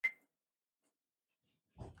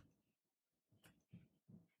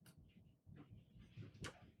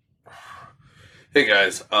Hey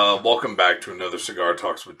guys, welcome back to another Cigar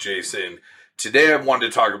Talks with Jason. Today I wanted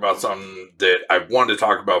to talk about something that I've wanted to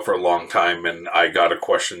talk about for a long time, and I got a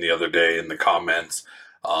question the other day in the comments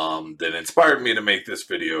that inspired me to make this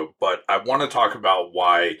video. But I want to talk about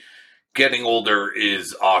why getting older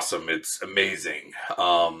is awesome. It's amazing.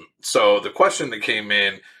 So the question that came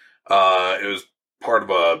in, it was part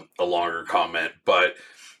of a longer comment, but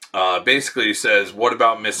basically says, what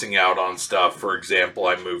about missing out on stuff? For example,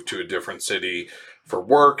 I moved to a different city for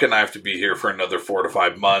work and I have to be here for another 4 to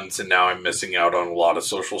 5 months. And now I'm missing out on a lot of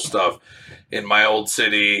social stuff in my old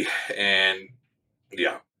city. And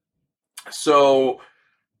yeah. So,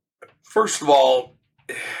 first of all,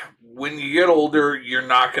 when you get older, you're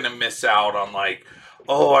not going to miss out on like,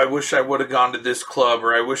 oh, I wish I would have gone to this club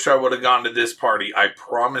or I wish I would have gone to this party. I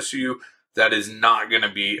promise you that is not going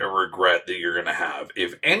to be a regret that you're going to have.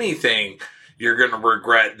 If anything, you're going to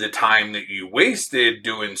regret the time that you wasted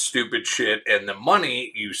doing stupid shit and the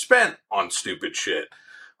money you spent on stupid shit.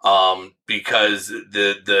 Because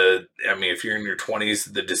if you're in your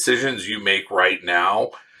 20s, the decisions you make right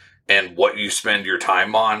now and what you spend your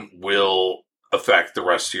time on will affect the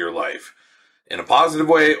rest of your life in a positive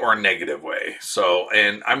way or a negative way. So,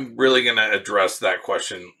 and I'm really going to address that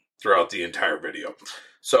question throughout the entire video.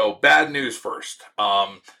 So, bad news first.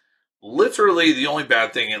 Literally the only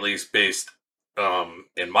bad thing, at least based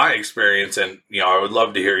in my experience, and I would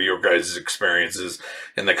love to hear your guys' experiences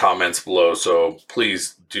in the comments below, so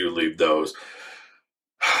please do leave those.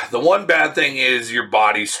 The one bad thing is your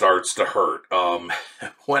body starts to hurt.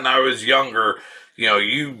 When I was younger,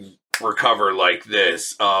 you recover like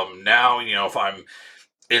this. Now, if I'm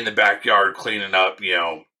in the backyard cleaning up,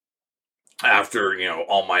 after,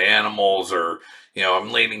 all my animals, or,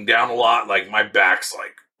 I'm leaning down a lot, like my back's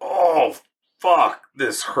like, oh, fuck,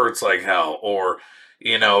 this hurts like hell. Or,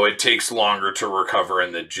 it takes longer to recover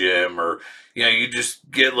in the gym, or, you just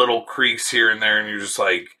get little creaks here and there and you're just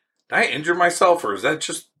like, did I injure myself, or is that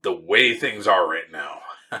just the way things are right now?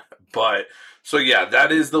 But, so yeah,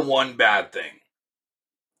 that is the one bad thing.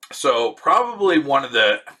 So probably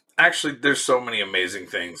actually there's so many amazing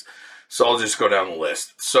things. So I'll just go down the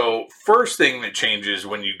list. So first thing that changes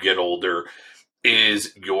when you get older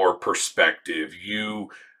is your perspective. You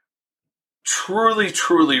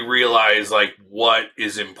truly realize like what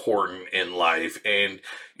is important in life, and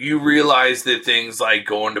you realize that things like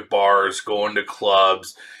going to bars, going to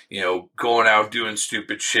clubs, going out doing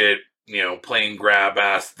stupid shit, playing grab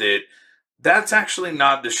ass, that's actually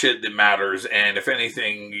not the shit that matters. And if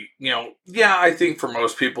anything, yeah, I think for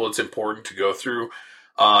most people it's important to go through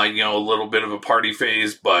a little bit of a party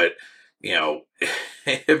phase, but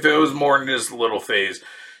if it was more than just a little phase,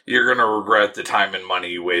 you're going to regret the time and money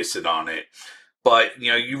you wasted on it. But,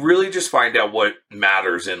 you really just find out what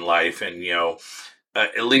matters in life. And,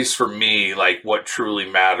 at least for me, like what truly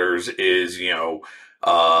matters is,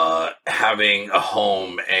 having a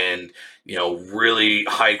home and, really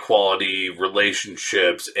high quality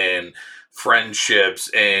relationships and friendships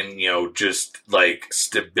and, just like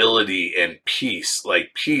stability and peace.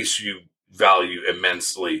 Like peace you value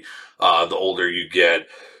immensely the older you get.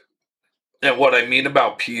 And what I mean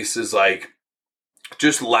about peace is like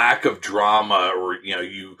just lack of drama, or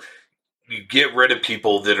you get rid of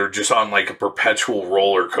people that are just on like a perpetual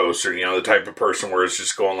roller coaster, the type of person where it's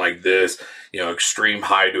just going like this, extreme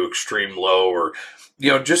high to extreme low, or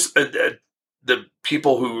just the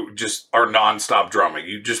people who just are nonstop drama.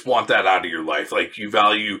 You just want that out of your life. Like you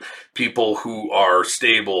value people who are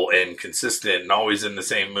stable and consistent and always in the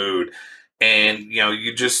same mood. And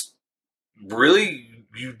you just really,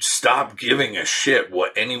 you stop giving a shit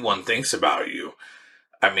what anyone thinks about you.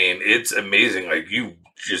 I mean, it's amazing. Like, you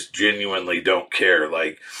just genuinely don't care.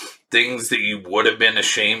 Like, things that you would have been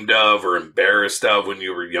ashamed of or embarrassed of when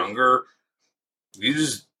you were younger, you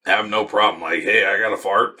just have no problem. Like, hey, I got a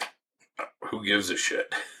fart. Who gives a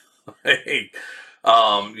shit? Hey,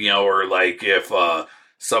 or like if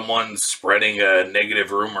someone's spreading a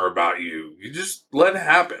negative rumor about you, you just let it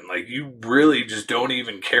happen. Like, you really just don't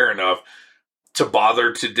even care enough to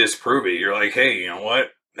bother to disprove it. You're like, hey, you know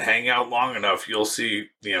what? Hang out long enough, you'll see,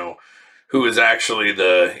 who is actually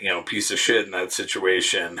the, piece of shit in that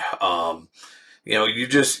situation.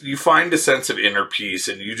 You find a sense of inner peace,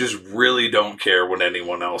 and you just really don't care what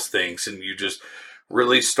anyone else thinks. And you just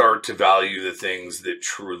really start to value the things that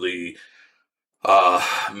truly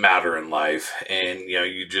matter in life. And,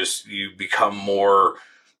 you become more,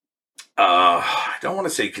 I don't want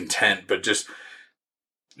to say content, but just,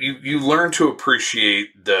 you learn to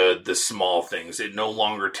appreciate the small things. It no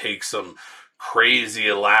longer takes some crazy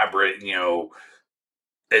elaborate,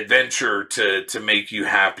 adventure to make you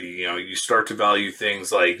happy. You know, you start to value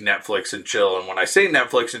things like Netflix and chill. And when I say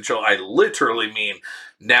Netflix and chill, I literally mean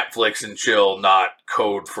Netflix and chill, not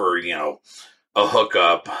code for, you know, a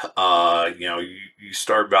hookup. You know, you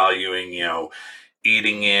start valuing, you know,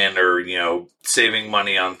 eating in or, you know, saving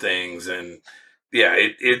money on things. And yeah,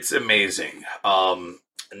 it's amazing.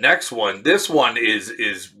 Next one, this one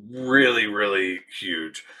is really, really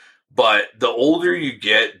huge. But the older you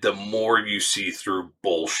get, the more you see through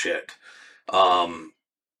bullshit. Um,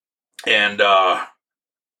 and I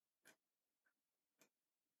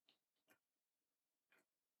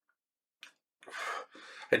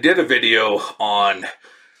did a video on,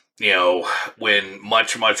 you know, when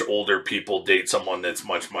much older people date someone that's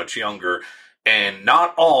much younger. And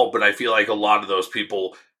not all, but I feel like a lot of those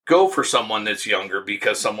people go for someone that's younger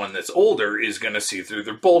because someone that's older is going to see through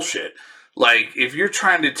their bullshit. Like, if you're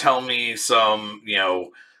trying to tell me some, you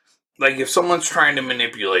know, like if someone's trying to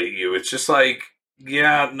manipulate you, it's just like,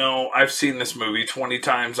 yeah, no, I've seen this movie 20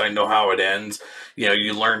 times. I know how it ends. You know,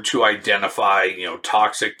 you learn to identify, you know,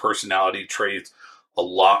 toxic personality traits a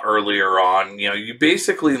lot earlier on. You know, you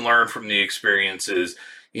basically learn from the experiences,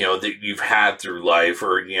 you know, that you've had through life,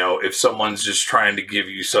 or, you know, if someone's just trying to give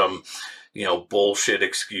you some, you know, bullshit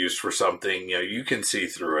excuse for something, you know, you can see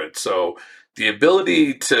through it. So the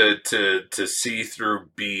ability to see through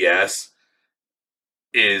BS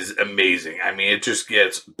is amazing. I mean, it just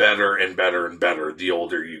gets better and better and better the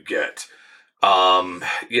older you get.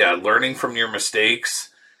 Yeah, learning from your mistakes,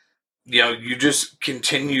 you know, you just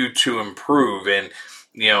continue to improve. And,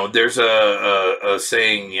 you know, there's a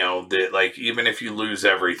saying, you know, that like, even if you lose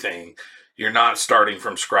everything, you're not starting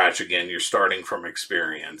from scratch again. You're starting from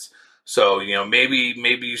experience. So, you know, maybe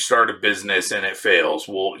you start a business and it fails.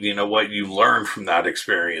 Well, you know what? You learn from that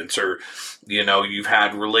experience. Or, you know, you've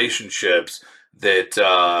had relationships that,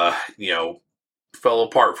 you know, fell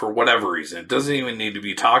apart for whatever reason. It doesn't even need to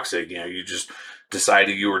be toxic. You know, you just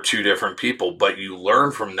decided you were two different people, but you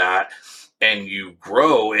learn from that and you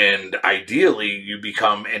grow, and ideally you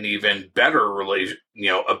become an even better you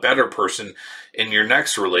know, a better person in your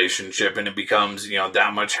next relationship, and it becomes, you know,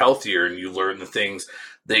 that much healthier, and you learn the things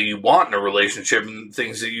that you want in a relationship and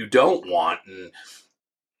things that you don't want. And,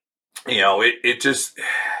 you know, it just,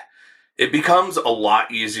 it becomes a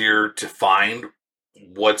lot easier to find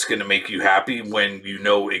what's going to make you happy when you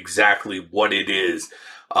know exactly what it is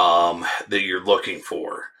that you're looking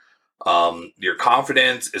for. Your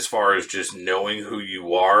confidence, as far as just knowing who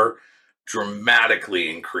you are,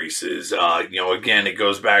 dramatically increases. You know, again, it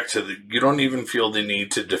goes back to you don't even feel the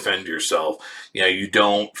need to defend yourself. You know, you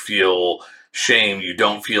don't feel shame. You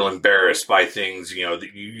don't feel embarrassed by things, you know,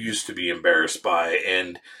 that you used to be embarrassed by.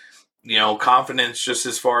 And, you know, confidence just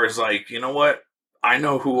as far as like, you know what, I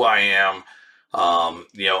know who I am.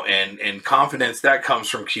 You know, and confidence, that comes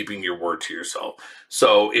from keeping your word to yourself.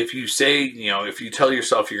 So if you say, you know, if you tell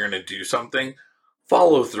yourself you're going to do something,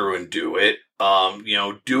 follow through and do it. You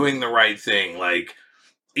know, doing the right thing, like,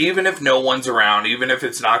 even if no one's around, even if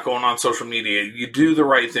it's not going on social media, you do the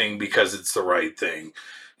right thing because it's the right thing.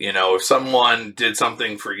 You know, if someone did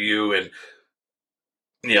something for you and,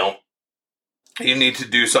 you know, you need to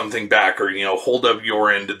do something back, or, you know, hold up your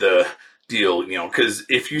end of the deal, you know, because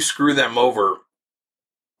if you screw them over,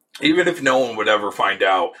 even if no one would ever find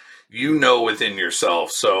out, you know within yourself.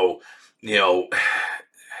 So, you know,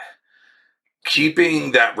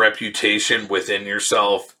 keeping that reputation within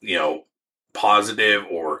yourself, you know, positive,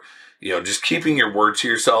 or, you know, just keeping your word to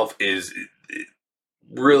yourself is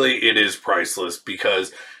really, it is priceless,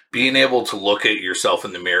 because being able to look at yourself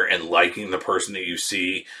in the mirror and liking the person that you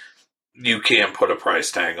see, you can't put a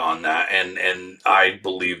price tag on that. And I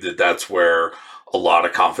believe that that's where a lot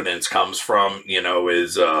of confidence comes from, you know,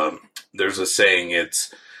 is, there's a saying,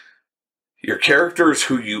 it's, your character is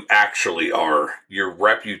who you actually are. Your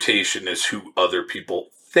reputation is who other people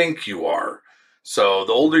think you are. So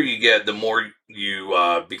the older you get, the more you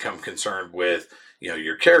become concerned with, you know,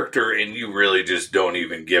 your character, and you really just don't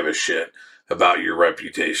even give a shit about your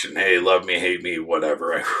reputation. Hey, love me, hate me,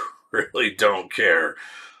 whatever. I really don't care.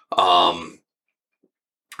 Um,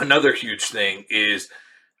 Another huge thing is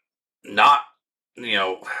not, you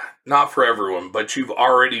know, not for everyone, but you've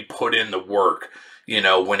already put in the work, you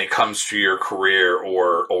know, when it comes to your career,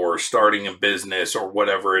 or starting a business, or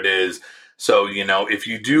whatever it is. So, you know, if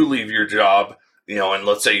you do leave your job, you know, and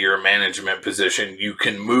let's say you're a management position, you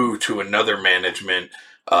can move to another management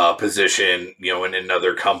position, you know, in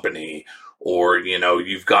another company. Or, you know,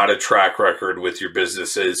 you've got a track record with your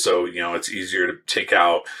businesses, so, you know, it's easier to take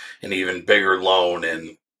out an even bigger loan.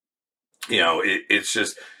 And, you know, it's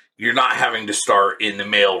just, you're not having to start in the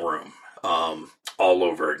mailroom all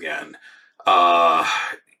over again. Uh,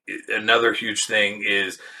 Another huge thing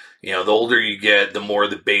is, the older you get, the more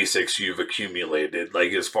the basics you've accumulated,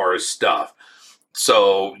 like as far as stuff.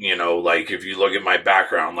 So, like if you look at my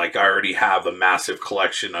background, like I already have a massive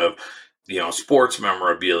collection of, sports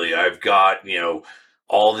memorabilia. I've got,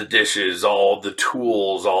 all the dishes, all the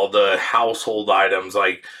tools, all the household items.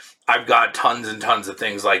 Like I've got tons and tons of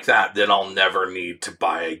things like that I'll never need to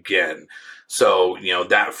buy again. So,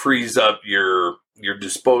 that frees up your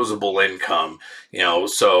disposable income,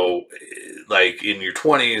 so like in your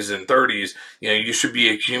 20s and 30s, you should be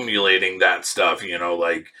accumulating that stuff,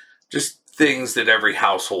 like just things that every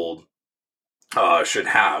household should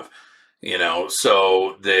have,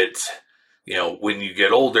 so that, when you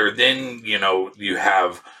get older, then, you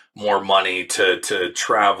have more money to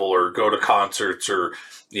travel or go to concerts or,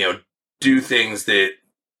 do things that,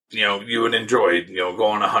 you would enjoy, go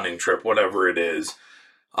on a hunting trip, whatever it is.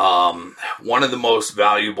 One of the most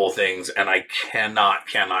valuable things, and I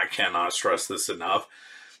cannot stress this enough,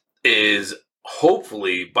 is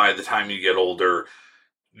hopefully by the time you get older,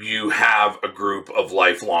 you have a group of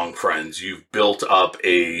lifelong friends. You've built up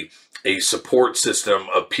a support system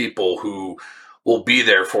of people who will be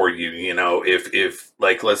there for you. If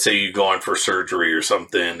like, let's say you go in for surgery or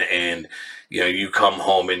something and, you come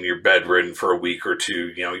home and you're bedridden for a week or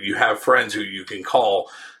two, you have friends who you can call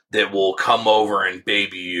that will come over and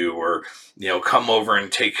baby you or, come over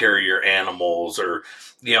and take care of your animals or,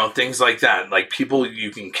 things like that. Like people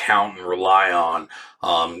you can count and rely on,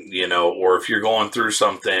 or if you're going through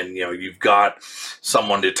something, you've got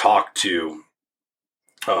someone to talk to.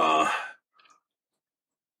 Uh,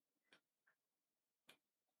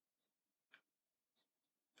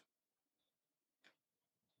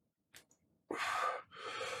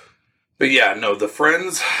 but yeah, no, the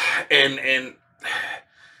friends and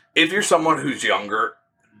if you're someone who's younger,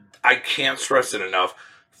 I can't stress it enough.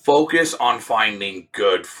 Focus on finding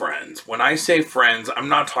good friends. When I say friends, I'm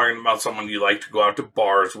not talking about someone you like to go out to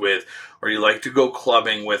bars with or you like to go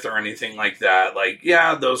clubbing with or anything like that. Like,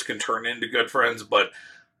 yeah, those can turn into good friends, but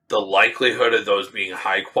the likelihood of those being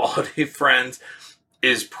high quality friends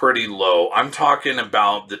is pretty low. I'm talking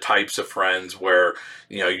about the types of friends where,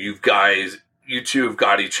 you two have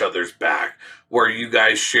got each other's back, where you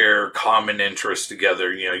guys share common interests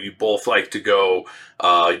together. You both like to go,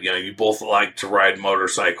 you both like to ride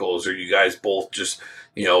motorcycles, or you guys both just,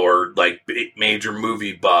 are like major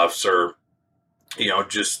movie buffs, or,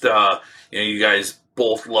 just, you guys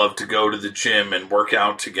both love to go to the gym and work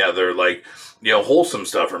out together, like, wholesome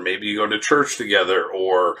stuff, or maybe you go to church together,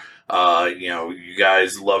 or, you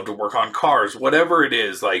guys love to work on cars, whatever it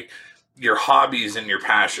is, like your hobbies and your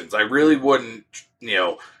passions. I really wouldn't,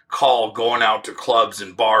 call going out to clubs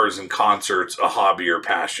and bars and concerts a hobby or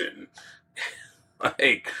passion.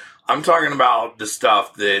 Like, I'm talking about the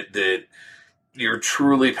stuff that you're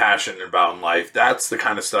truly passionate about in life. That's the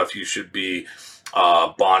kind of stuff you should be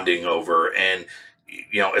bonding over. And,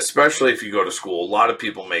 especially if you go to school, a lot of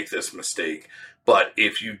people make this mistake. But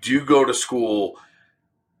if you do go to school,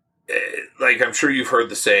 like I'm sure you've heard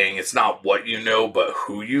the saying, it's not what you know, but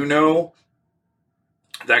who you know.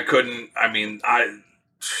 I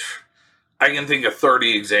can think of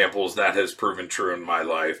 30 examples that has proven true in my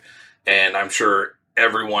life. And I'm sure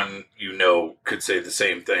everyone could say the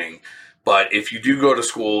same thing. But if you do go to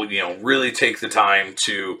school, really take the time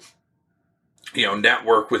to,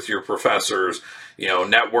 network with your professors,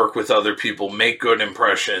 network with other people, make good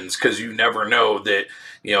impressions, because you never know that,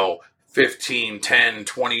 15, 10,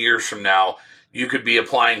 20 years from now, you could be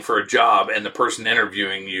applying for a job and the person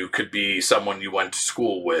interviewing you could be someone you went to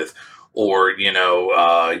school with, or,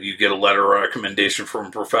 you get a letter of recommendation from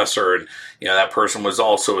a professor and, that person was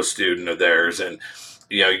also a student of theirs. And,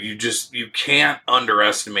 you can't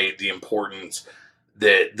underestimate the importance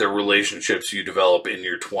that the relationships you develop in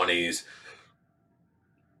your 20s,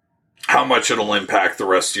 how much it'll impact the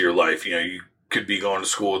rest of your life. You could be going to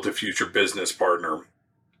school with a future business partner,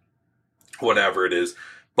 whatever it is.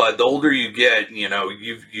 But the older you get,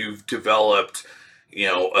 you've developed,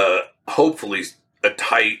 hopefully a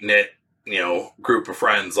tight knit, group of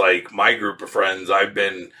friends. Like my group of friends,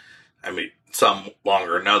 some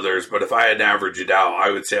longer than others, but if I had to average it out, I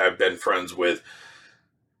would say I've been friends with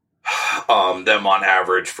them on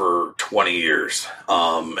average for 20 years.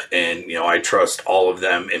 And, I trust all of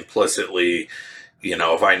them implicitly.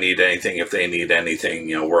 If I need anything, if they need anything,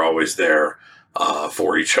 we're always there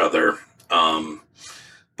for each other.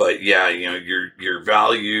 But yeah, your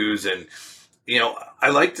values and, I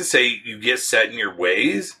like to say you get set in your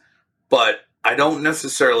ways, but I don't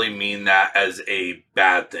necessarily mean that as a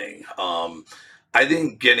bad thing. I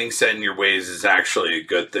think getting set in your ways is actually a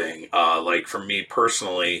good thing. Like for me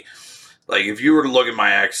personally, Like, if you were to look at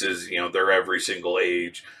my exes, they're every single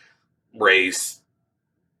age, race,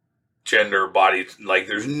 gender, body, like,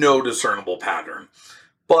 there's no discernible pattern.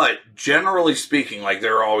 But generally speaking, like,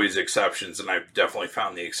 there are always exceptions, and I've definitely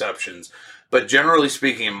found the exceptions. But generally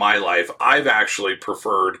speaking, in my life, I've actually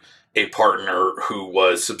preferred a partner who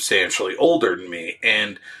was substantially older than me.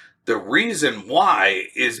 And the reason why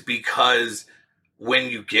is because when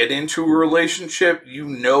you get into a relationship, you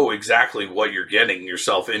know exactly what you're getting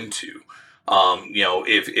yourself into.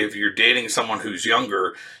 If you're dating someone who's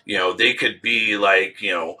younger, they could be like,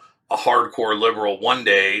 a hardcore liberal one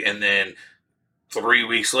day, and then 3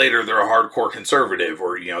 weeks later they're a hardcore conservative,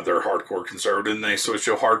 or they're a hardcore conservative and they switch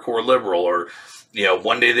to a hardcore liberal, or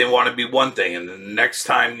one day they want to be one thing and then the next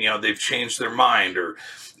time they've changed their mind, or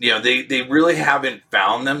they really haven't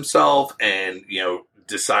found themselves and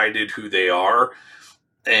decided who they are.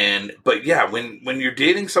 But yeah, when you're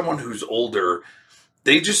dating someone who's older,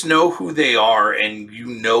 they just know who they are, and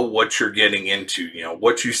what you're getting into.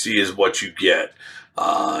 What you see is what you get.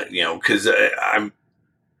 Because I'm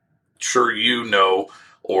sure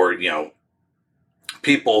or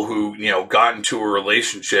people who got into a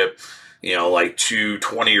relationship, like two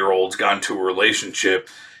 20-year-olds got into a relationship,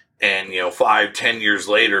 and 5-10 years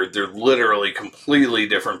later they're literally completely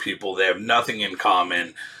different people. They have nothing in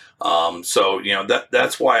common. So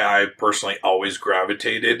that's why I personally always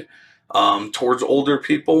gravitated towards older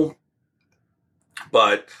people.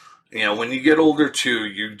 But when you get older too,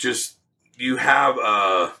 you have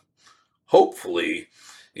hopefully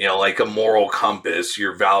like a moral compass.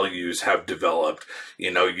 Your values have developed.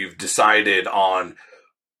 You've decided on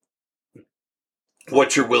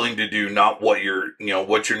what you're willing to do, not what you're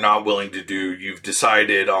not willing to do. You've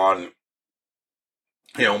decided on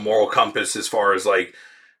moral compass as far as like,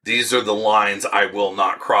 these are the lines I will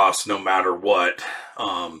not cross no matter what.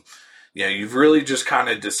 You've really just kind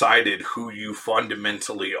of decided who you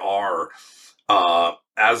fundamentally are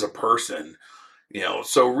as a person.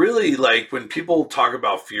 So really, like, when people talk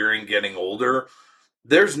about fearing getting older,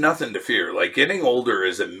 there's nothing to fear. Like, getting older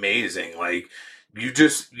is amazing. Like, you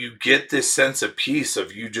get this sense of peace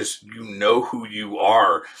of you know who you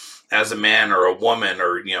are as a man or a woman,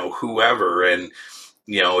 or whoever. And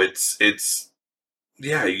it's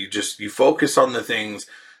yeah, you focus on the things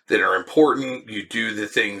that are important. You do the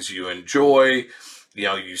things you enjoy.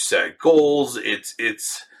 You set goals.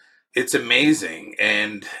 It's amazing.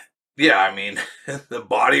 And yeah, I mean, the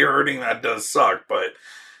body hurting, that does suck, but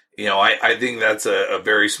I think that's a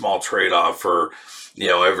very small trade-off for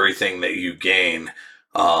everything that you gain.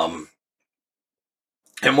 And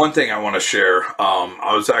one thing I want to share,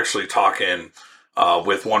 I was actually talking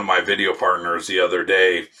with one of my video partners the other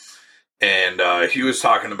day, and he was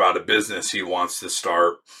talking about a business he wants to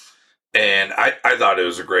start. And I thought it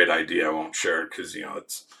was a great idea. I won't share it because,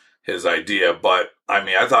 it's his idea. But, I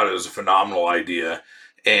mean, I thought it was a phenomenal idea.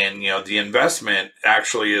 And, the investment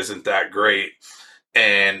actually isn't that great.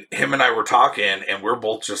 And him and I were talking, and we're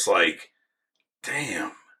both just like,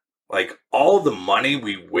 damn, like, all the money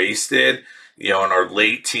we wasted, in our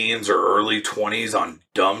late teens or early 20s on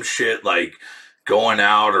dumb shit, like going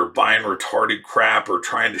out or buying retarded crap or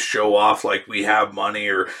trying to show off like we have money,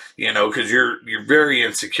 or because you're very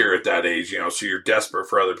insecure at that age, so you're desperate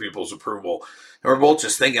for other people's approval. And we're both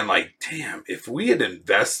just thinking like, damn, if we had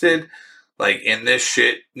invested like in this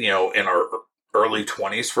shit, in our early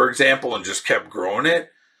 20s, for example, and just kept growing it,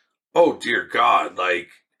 oh dear God, like,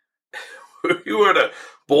 we would have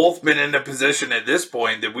both been in a position at this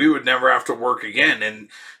point that we would never have to work again, and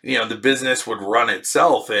the business would run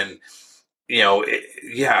itself. And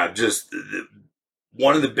just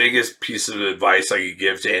one of the biggest pieces of advice I could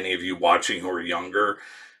give to any of you watching who are younger,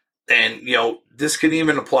 and this can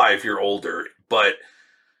even apply if you're older, but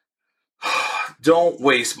don't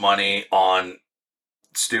waste money on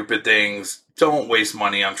stupid things. Don't waste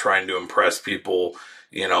money on trying to impress people,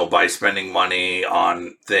 by spending money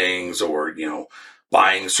on things, or,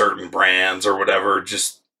 buying certain brands or whatever.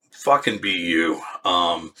 Just fucking be you.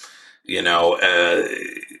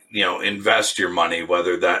 Invest your money,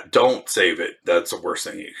 don't save it. That's the worst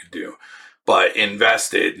thing you could do, but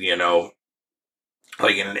invest it,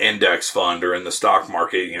 like in an index fund or in the stock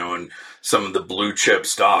market, and some of the blue chip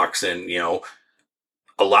stocks, and,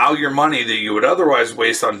 allow your money that you would otherwise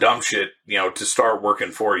waste on dumb shit, to start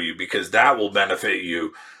working for you, because that will benefit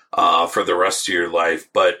you, for the rest of your life.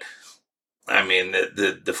 But I mean,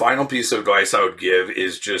 the final piece of advice I would give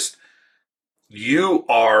is just, you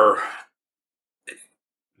are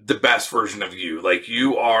the best version of you. Like,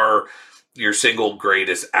 you are your single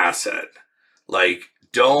greatest asset. Like,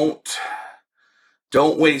 don't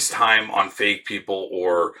waste time on fake people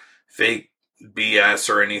or fake, BS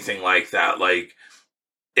or anything like that. Like,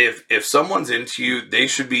 if someone's into you, they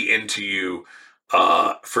should be into you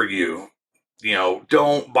for you. You know,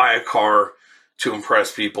 don't buy a car to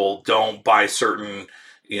impress people. Don't buy certain,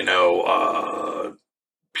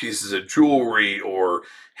 pieces of jewelry or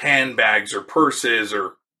handbags or purses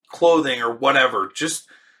or clothing or whatever. Just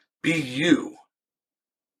be you.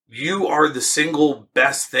 You are the single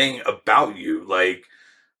best thing about you. Like,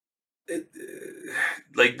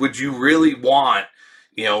 would you really want,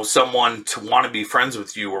 someone to want to be friends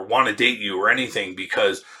with you or want to date you or anything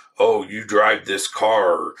because, oh, you drive this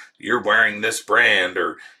car, or you're wearing this brand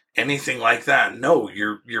or anything like that? No,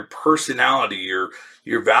 your personality,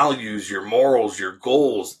 your values, your morals, your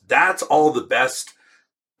goals, that's all the best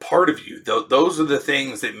part of you. Those are the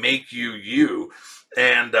things that make you you.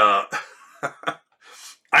 And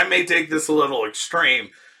I may take this a little extreme,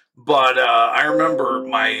 but I remember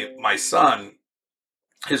my son,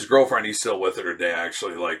 his girlfriend, he's still with her today. I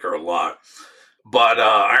actually like her a lot. But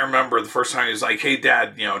I remember the first time he was like, "Hey,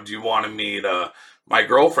 Dad, do you want to meet my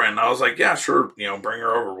girlfriend?" And I was like, "Yeah, sure. Bring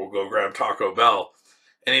her over. We'll go grab Taco Bell."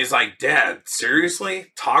 And he's like, "Dad,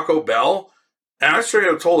 seriously? Taco Bell?" And I straight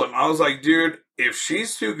up told him, I was like, "Dude, if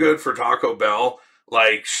she's too good for Taco Bell,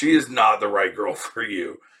 like, she is not the right girl for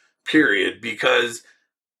you, period." Because,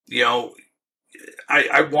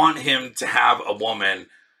 I want him to have a woman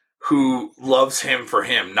who loves him for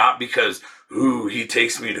him, not because, ooh, he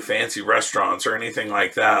takes me to fancy restaurants or anything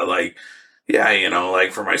like that. Like, yeah,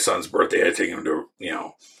 like for my son's birthday, I take him to,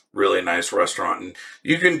 really nice restaurant. And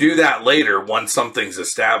you can do that later once something's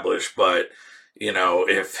established. But,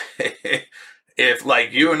 if, if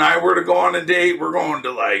like you and I were to go on a date, we're going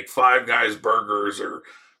to like Five Guys Burgers or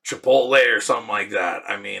Chipotle or something like that.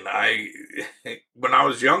 I mean, when I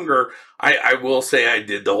was younger, I will say I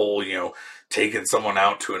did the whole, taking someone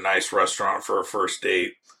out to a nice restaurant for a first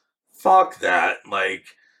date. Fuck that. Like,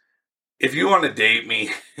 if you want to date me,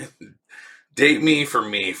 date me, for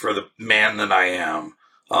the man that I am.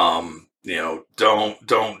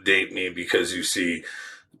 Don't date me because you see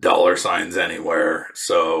dollar signs anywhere.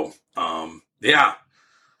 So, yeah,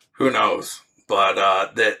 who knows?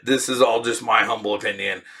 But this is all just my humble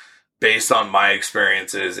opinion based on my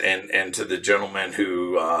experiences, and to the gentleman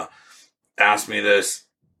who asked me this.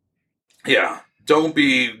 Yeah, don't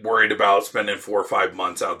be worried about spending 4 or 5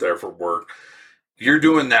 months out there for work. You're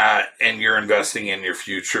doing that and you're investing in your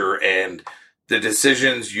future, and the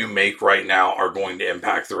decisions you make right now are going to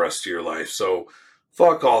impact the rest of your life. So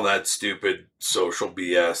fuck all that stupid social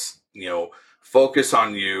BS. Focus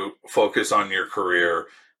on you, focus on your career,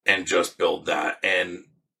 and just build that. And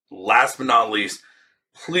last but not least,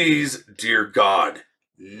 please, dear God,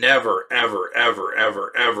 never, ever, ever,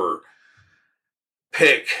 ever, ever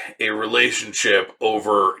pick a relationship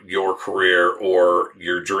over your career or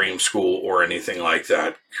your dream school or anything like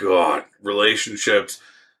that. God, relationships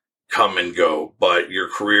come and go, but your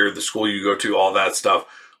career, the school you go to, all that stuff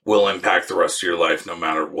will impact the rest of your life no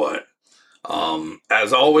matter what.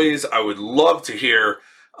 As always, I would love to hear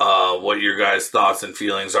what your guys' thoughts and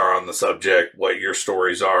feelings are on the subject, what your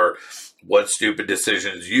stories are, what stupid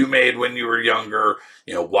decisions you made when you were younger.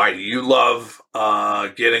 Why do you love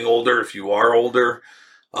getting older if you are older?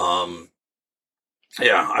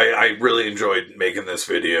 Yeah, I really enjoyed making this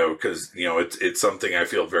video because, it's something I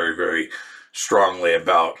feel very, very strongly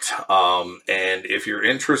about. And if you're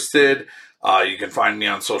interested, you can find me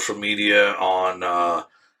on social media on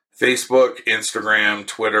Facebook, Instagram,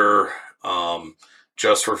 Twitter,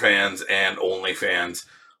 Just for Fans, and OnlyFans,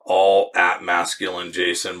 all at Masculine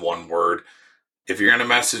Jason, one word. If you're going to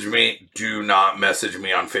message me, do not message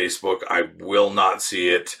me on Facebook. I will not see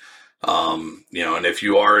it. And if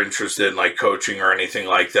you are interested in like coaching or anything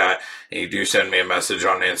like that, and you do send me a message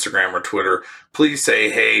on Instagram or Twitter, please say,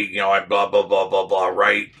 hey, I blah, blah, blah, blah, blah,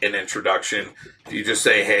 write an introduction. If you just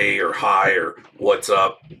say, hey, or hi, or what's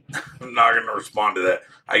up, I'm not going to respond to that.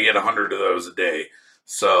 I get 100 of those a day.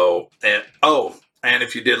 So, and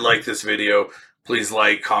if you did like this video, please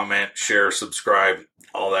like, comment, share, subscribe,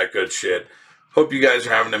 all that good shit. Hope you guys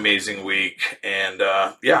are having an amazing week. And,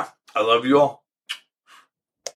 yeah, I love you all.